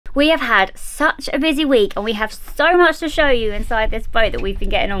We have had such a busy week and we have so much to show you inside this boat that we've been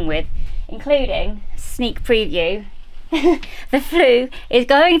getting on with, including sneak preview. The flue is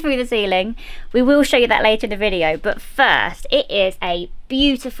going through the ceiling. We will show you that later in the video, but first, it is a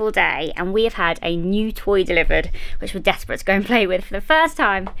beautiful day and we have had a new toy delivered, which we're desperate to go and play with for the first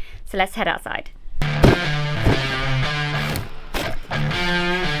time. So let's head outside.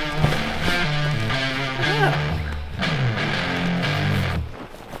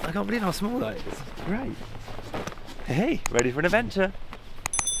 I can't believe how small that is. It's great. Hey, ready for an adventure?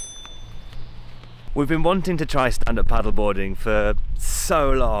 We've been wanting to try stand-up paddleboarding for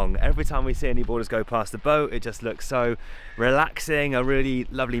so long. Every time we see any boarders go past the boat, it just looks so relaxing, a really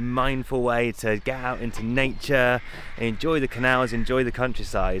lovely, mindful way to get out into nature, enjoy the canals, enjoy the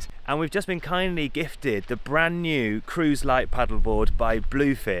countryside. And we've just been kindly gifted the brand new cruise light paddleboard by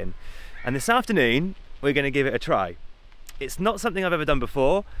Bluefin. And this afternoon, we're going to give it a try. It's not something I've ever done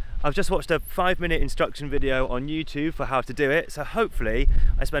before. I've just watched a 5-minute instruction video on YouTube for how to do it, so hopefully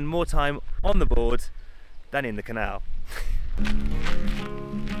I spend more time on the board than in the canal.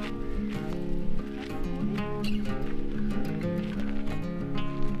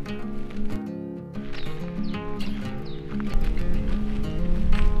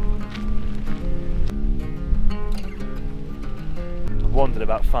 I've wandered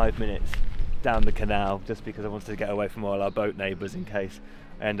about 5 minutes down the canal just because I wanted to get away from all our boat neighbours in case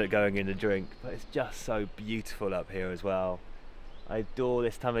I end up going in to drink, but it's just so beautiful up here as well. I adore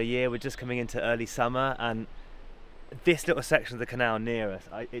this time of year. We're just coming into early summer and this little section of the canal near us,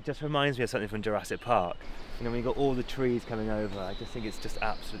 it just reminds me of something from Jurassic Park. You know, when you've got all the trees coming over, I just think it's just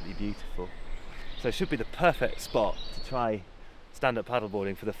absolutely beautiful. So it should be the perfect spot to try stand-up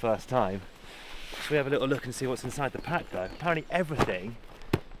paddleboarding for the first time. Should we have a little look and see what's inside the pack though? Apparently everything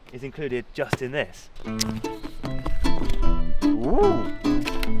is included just in this. Ooh.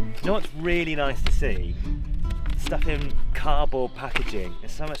 You know what's really nice to see? Stuff in cardboard packaging.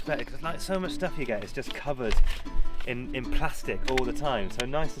 It's so much better because like so much stuff you get is just covered in plastic all the time. So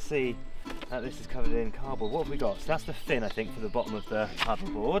nice to see that this is covered in cardboard. What have we got? So that's the fin, I think, for the bottom of the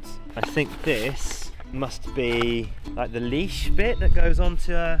paddleboard. I think this must be like the leash bit that goes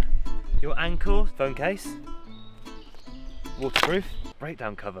onto your ankle. Phone case. Waterproof.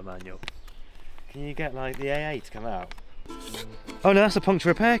 Breakdown cover manual. Can you get like the AA to come out? Oh no, that's a puncture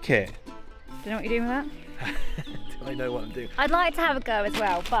repair kit. Do you know what you're doing with that? Do I know what I'm doing? I'd like to have a go as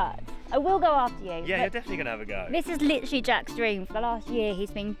well, but I will go after you. Yeah, you're definitely going to have a go. This is literally Jack's dream. For the last year,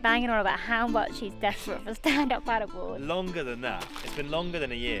 he's been banging on about how much he's desperate for stand-up paddleboard. Longer than that. It's been longer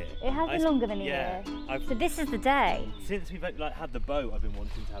than a year. It has been longer than a year. So this is the day. Since we've like had the boat, I've been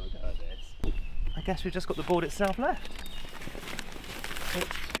wanting to have a go at this. I guess we've just got the board itself left.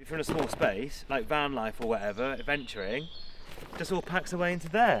 If you're in a small space, like van life or whatever, adventuring, just all packs away into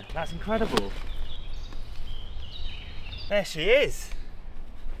there. That's incredible. There she is.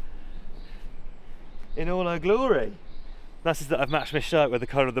 In all her glory. That's just that I've matched my shirt with the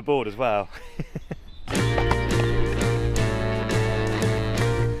colour of the board as well. Do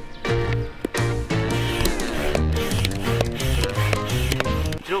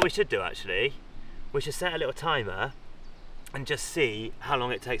you know what we should do actually? We should set a little timer and just see how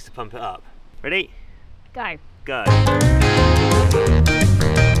long it takes to pump it up. Ready? Go. Go.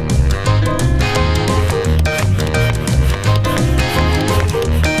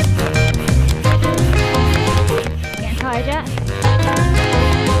 Getting tired yet?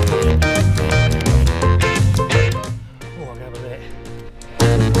 Oh, I'm gonna have a bit.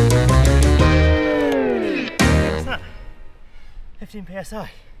 What's that? 15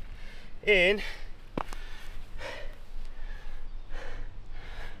 psi in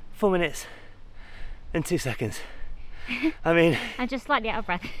 4 minutes and 2 seconds. I mean, I'm just slightly out of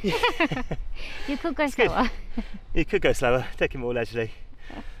breath. You could go it's slower. Good. You could go slower, take it more leisurely,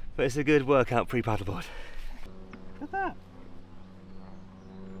 but it's a good workout pre-paddleboard. Look at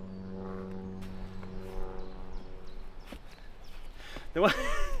that.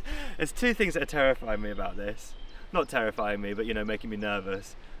 There's two things that are terrifying me about this. Not terrifying me, but you know, making me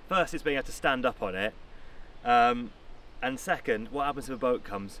nervous. First, it's being able to stand up on it. And second, what happens if if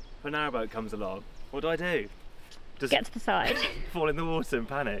a narrowboat comes along? What do? Just get to the side. Fall in the water and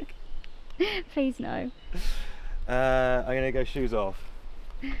panic? Please no. I'm gonna go shoes off.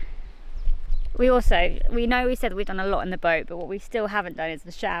 We know we said we've done a lot in the boat, but what we still haven't done is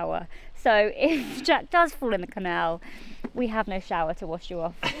the shower. So if Jack does fall in the canal, we have no shower to wash you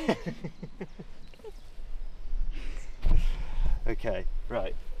off. Okay,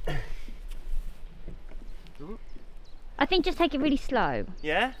 right. I think just take it really slow.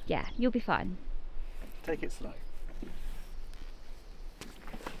 Yeah? Yeah, you'll be fine. Take it slow.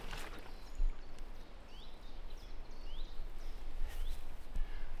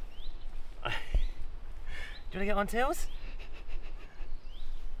 Do you want to get on, Tills?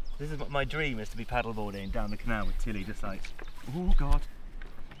 This is what my dream is, to be paddleboarding down the canal with Tilly, just like, oh God.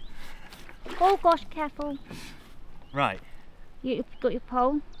 Oh gosh, careful. Right. You got your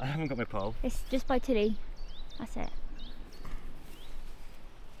pole? I haven't got my pole. It's just by Tilly. That's it.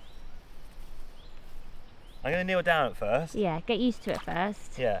 I'm going to kneel down at first. Yeah, get used to it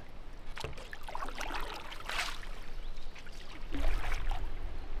first. Yeah.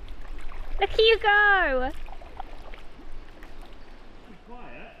 Look at you go!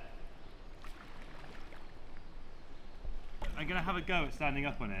 Quiet. I'm going to have a go at standing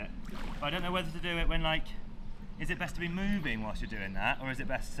up on it, but I don't know whether to do it when, like, is it best to be moving whilst you're doing that, or is it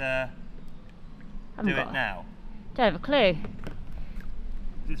best to do it now? Don't have a clue.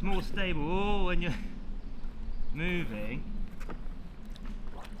 It's more stable when you're moving.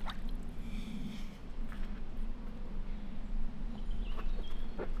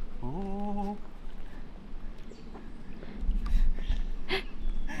 Ooh.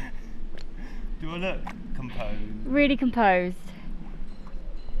 Do I look composed? Really composed.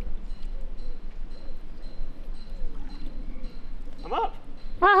 I'm up!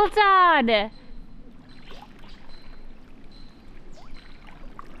 Well done!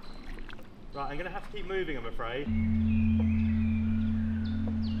 Right, I'm going to have to keep moving, I'm afraid.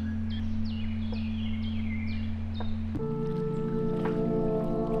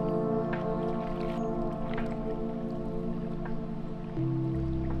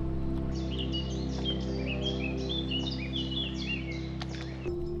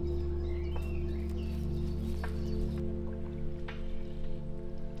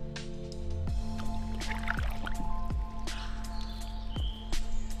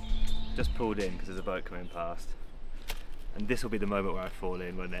 Just pulled in because there's a boat coming past, and this will be the moment where I fall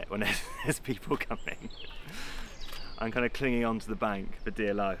in when there's people coming. I'm kind of clinging onto the bank for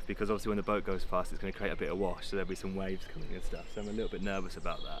dear life, because obviously when the boat goes past it's going to create a bit of wash, so there'll be some waves coming and stuff, so I'm a little bit nervous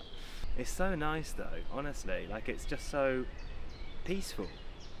about that. It's so nice though, honestly, like it's just so peaceful.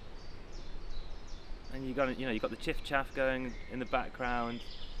 And you've got the chiff chaff going in the background,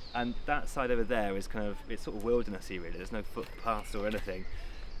 and that side over there is kind of, it's sort of wildernessy really, there's no footpaths or anything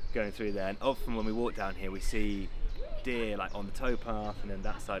going through there, and often when we walk down here we see deer like on the towpath and then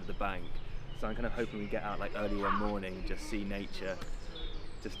that side of the bank, so I'm kind of hoping we get out like early one morning and just see nature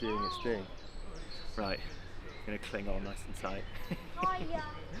just doing its thing. Right, I'm going to cling on nice and tight.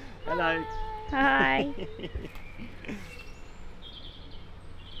 Hello. Hi. Is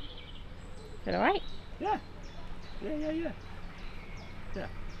it alright? Yeah. Yeah.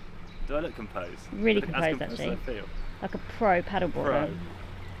 Do I look composed? Really As composed as actually. I feel. Like a pro paddleboarder. Pro.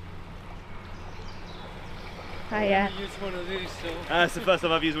 Hiya. Use one of these, so. It's the first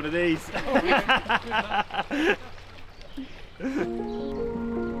time I've used one of these.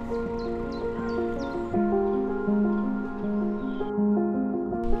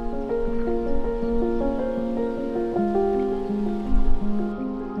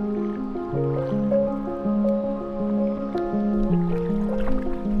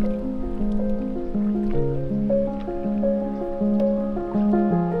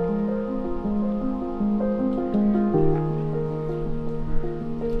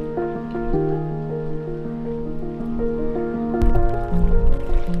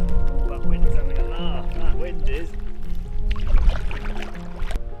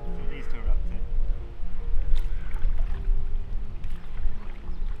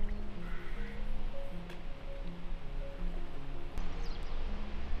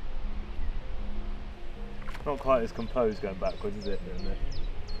 Not quite as composed going backwards, is it?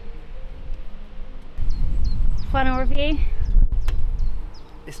 Final review?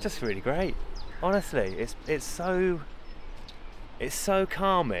 It's just really great. Honestly, it's so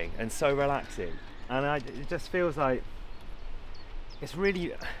calming and so relaxing, and it just feels like it's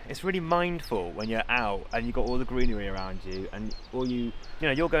really mindful when you're out and you've got all the greenery around you, and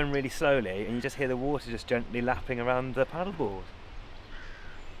you're going really slowly and you just hear the water just gently lapping around the paddleboard.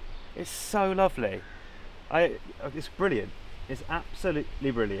 It's so lovely. It's brilliant. It's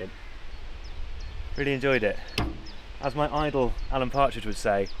absolutely brilliant. Really enjoyed it. As my idol Alan Partridge would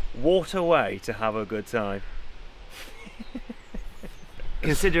say, what a way to have a good time.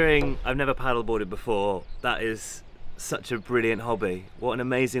 Considering I've never paddleboarded before, that is such a brilliant hobby. What an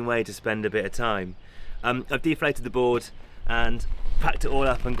amazing way to spend a bit of time. I've deflated the board and packed it all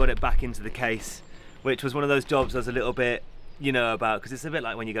up and got it back into the case, which was one of those jobs I was a little bit about, because it's a bit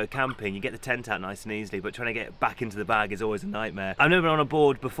like when you go camping, you get the tent out nice and easily, but trying to get it back into the bag is always a nightmare. I've never been on a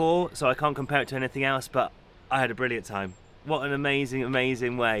board before, so I can't compare it to anything else, but I had a brilliant time. What an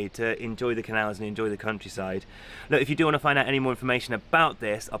amazing way to enjoy the canals and enjoy the countryside. Look, if you do want to find out any more information about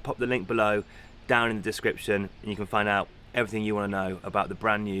this, I'll pop the link below down in the description, and you can find out everything you want to know about the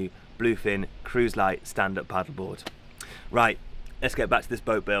brand new Bluefin Cruise Light stand-up paddleboard. Right, let's get back to this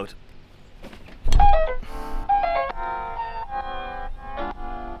boat build.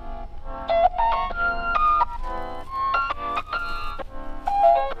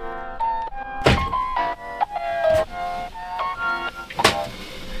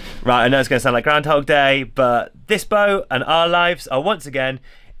 Right, I know it's going to sound like Groundhog Day, but this boat and our lives are once again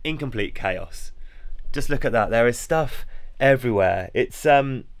in complete chaos. Just look at that, there is stuff everywhere. It's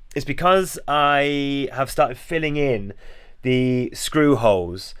because I have started filling in the screw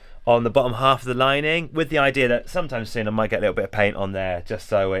holes on the bottom half of the lining with the idea that sometime soon I might get a little bit of paint on there just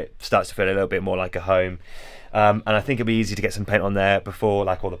so it starts to feel a little bit more like a home. And I think it'd be easy to get some paint on there before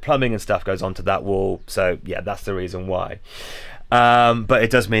like all the plumbing and stuff goes onto that wall. So yeah, that's the reason why. But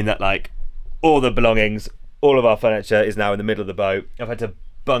it does mean that like all the belongings, all of our furniture is now in the middle of the boat. I've had to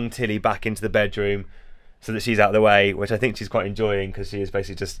bung Tilly back into the bedroom so that she's out of the way, which I think she's quite enjoying because she is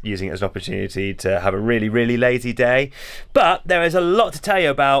basically just using it as an opportunity to have a really, really lazy day. But there is a lot to tell you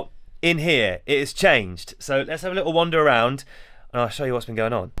about in here. It has changed. So let's have a little wander around and I'll show you what's been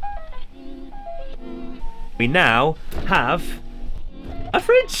going on. We now have a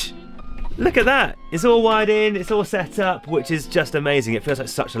fridge. Look at that, it's all wired in, it's all set up, which is just amazing. It feels like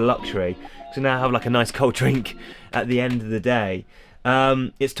such a luxury to now have like a nice cold drink at the end of the day.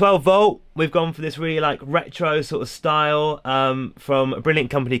 It's 12 volt, we've gone for this really like retro sort of style from a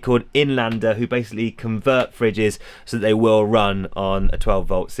brilliant company called Inlander, who basically convert fridges so that they will run on a 12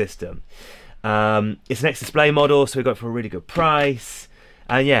 volt system. It's an ex-display model, so we got it for a really good price.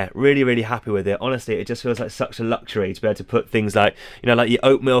 And yeah, really, really happy with it. Honestly, it just feels like such a luxury to be able to put things like, you know, like your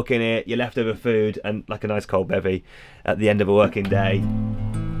oat milk in it, your leftover food, and like a nice cold bevy at the end of a working day.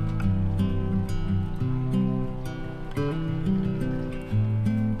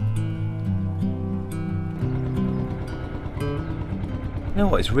 You know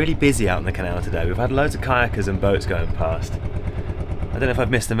what, it's really busy out in the canal today. We've had loads of kayakers and boats going past. I don't know if I've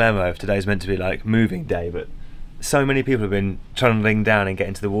missed the memo if today's meant to be like moving day, but so many people have been trundling down and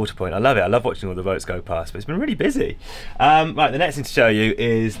getting to the water point. I love it. I love watching all the boats go past, but it's been really busy. Right, the next thing to show you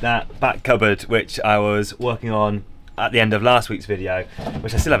is that back cupboard, which I was working on at the end of last week's video,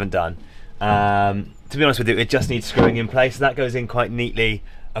 which I still haven't done. To be honest with you, it just needs screwing in place. So that goes in quite neatly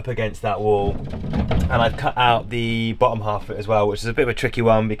up against that wall. And I've cut out the bottom half of it as well, which is a bit of a tricky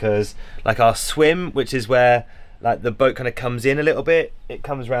one because like our swim, which is where like the boat kind of comes in a little bit, it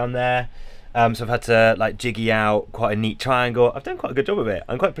comes around there. So I've had to like jiggy out quite a neat triangle. I've done quite a good job of it.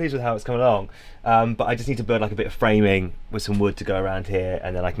 I'm quite pleased with how it's come along. But I just need to build like a bit of framing with some wood to go around here,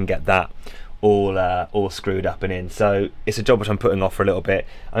 and then I can get that all screwed up and in. So it's a job which I'm putting off for a little bit.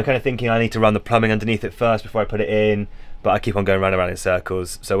 I'm kind of thinking I need to run the plumbing underneath it first before I put it in, but I keep on going round and round in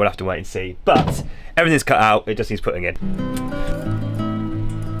circles, so we'll have to wait and see. But everything's cut out, it just needs putting in.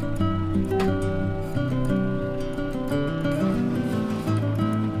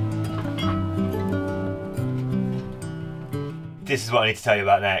 This is what I need to tell you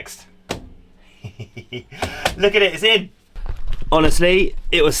about next. Look at it, it's in. Honestly,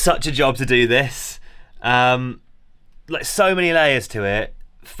 it was such a job to do this. Like so many layers to it.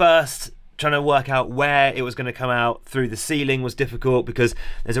 First, trying to work out where it was going to come out through the ceiling was difficult because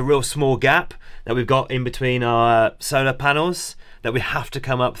there's a real small gap that we've got in between our solar panels that we have to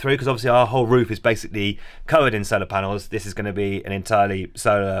come up through, because obviously our whole roof is basically covered in solar panels. This is going to be an entirely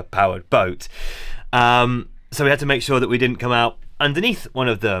solar powered boat. So we had to make sure that we didn't come out underneath one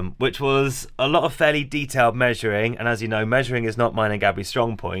of them, which was a lot of fairly detailed measuring, and as you know, measuring is not mine and Gabby's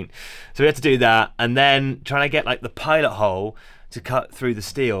strong point. So we had to do that, and then trying to get like the pilot hole to cut through the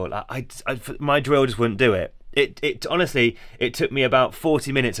steel. My drill just wouldn't do it. It honestly, it took me about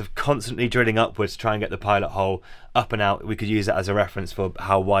 40 minutes of constantly drilling upwards to try and get the pilot hole up and out. We could use that as a reference for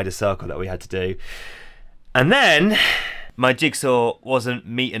how wide a circle that we had to do. And then my jigsaw wasn't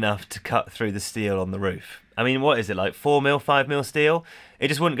meat enough to cut through the steel on the roof. I mean, what is it, like 4mm, 5mm steel? It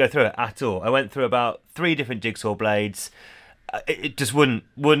just wouldn't go through it at all. I went through about 3 different jigsaw blades. It just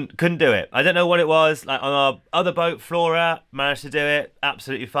couldn't do it. I don't know what it was. Like on our other boat, Flora, managed to do it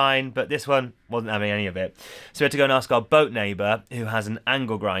absolutely fine, but this one wasn't having any of it. So we had to go and ask our boat neighbour, who has an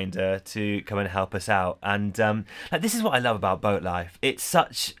angle grinder, to come and help us out. And like, this is what I love about boat life. It's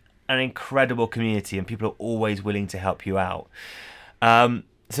such an incredible community, and people are always willing to help you out.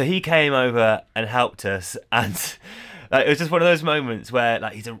 So he came over and helped us, and like, it was just one of those moments where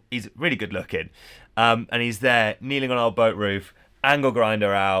like he's really good looking, and he's there kneeling on our boat roof, angle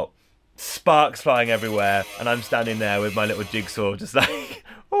grinder out, sparks flying everywhere, and I'm standing there with my little jigsaw just like,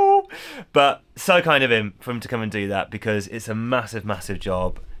 oh. But so kind of him for him to come and do that, because it's a massive, massive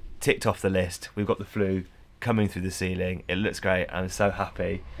job. ticked off the list. We've got the flue coming through the ceiling. It looks great. I'm so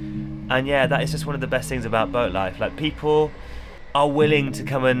happy. And yeah, that is just one of the best things about boat life. Like, people are willing to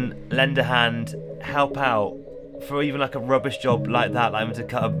come and lend a hand, help out for even like a rubbish job like that, like having to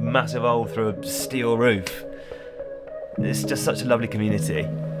cut a massive hole through a steel roof. It's just such a lovely community.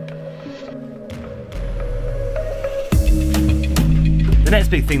 The next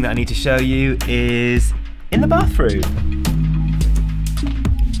big thing that I need to show you is in the bathroom.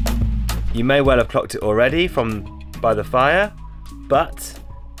 You may well have clocked it already by the fire, but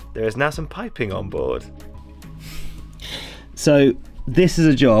there is now some piping on board. So this is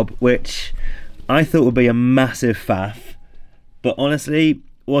a job which I thought would be a massive faff, but honestly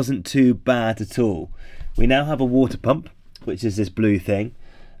wasn't too bad at all. We now have a water pump, which is this blue thing.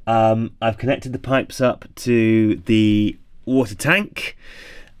 I've connected the pipes up to the water tank,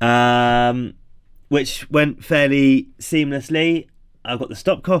 which went fairly seamlessly. I've got the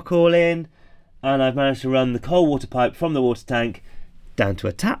stopcock all in, and I've managed to run the cold water pipe from the water tank down to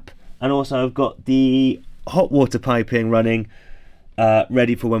a tap, and also I've got the hot water piping running,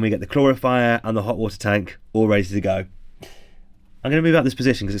 ready for when we get the chlorifier and the hot water tank all ready to go. I'm going to move out this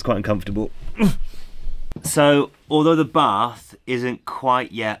position because it's quite uncomfortable. So, although the bath isn't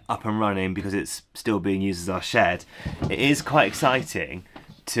quite yet up and running because it's still being used as our shed, it is quite exciting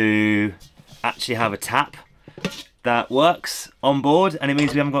to actually have a tap that works on board, and it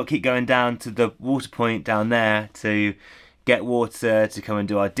means we haven't got to keep going down to the water point down there to get water to come and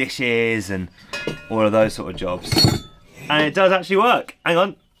do our dishes and all of those sort of jobs. And it does actually work. Hang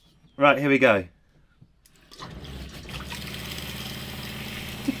on. Right, here we go.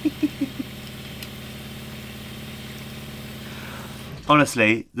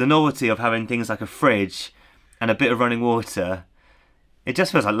 Honestly, the novelty of having things like a fridge and a bit of running water, it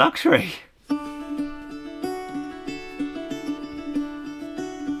just feels like luxury.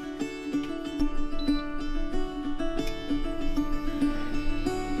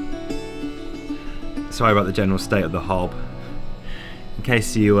 Sorry about the general state of the hob. In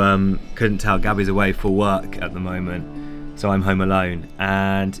case you couldn't tell, Gabby's away for work at the moment, so I'm home alone,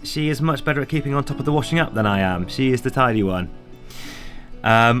 and she is much better at keeping on top of the washing up than I am. She is the tidy one.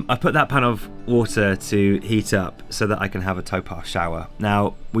 I put that pan of water to heat up so that I can have a towpath shower.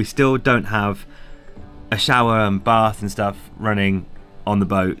 Now, we still don't have a shower and bath and stuff running on the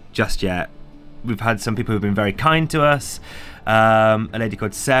boat just yet. We've had some people who've been very kind to us. A lady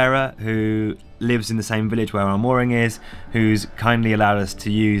called Sarah, who lives in the same village where our mooring is, who's kindly allowed us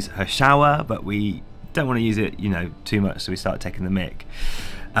to use her shower, but we don't want to use it, you know, too much, so we start taking the mick.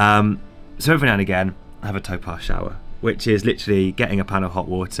 So every now and again, I have a towpath shower, which is literally getting a pan of hot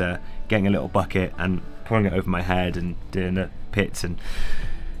water, getting a little bucket and pouring it over my head and doing the pits and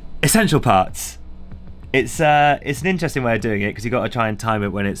essential parts. It's an interesting way of doing it because you've got to try and time it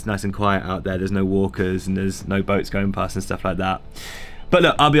when it's nice and quiet out there. There's no walkers and there's no boats going past and stuff like that. But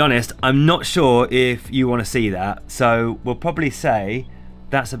look, I'll be honest, I'm not sure if you want to see that, so we'll probably say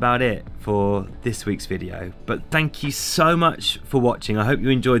that's about it for this week's video. But thank you so much for watching. I hope you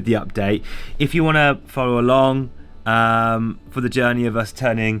enjoyed the update. If you want to follow along for the journey of us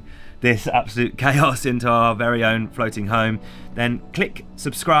turning this absolute chaos into our very own floating home, then click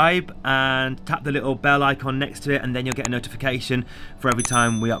subscribe and tap the little bell icon next to it, and then you'll get a notification for every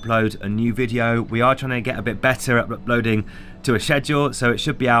time we upload a new video. We are trying to get a bit better at uploading to a schedule, so it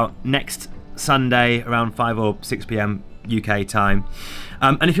should be out next Sunday around 5 or 6 p.m. UK time.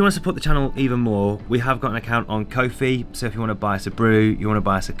 And if you want to support the channel even more, we have got an account on Ko-fi, so if you want to buy us a brew, you want to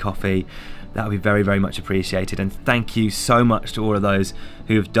buy us a coffee, that would be very, very much appreciated. And thank you so much to all of those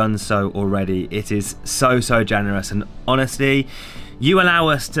who have done so already. It is so, so generous, and honestly, you allow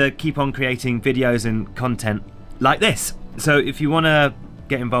us to keep on creating videos and content like this. So if you want to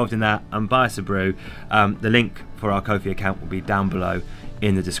get involved in that and buy us a brew, the link for our Ko-fi account will be down below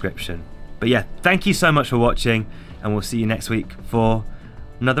in the description. But yeah, thank you so much for watching, and we'll see you next week for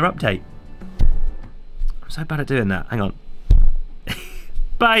another update. I'm so bad at doing that. Hang on.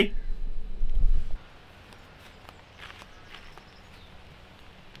 Bye.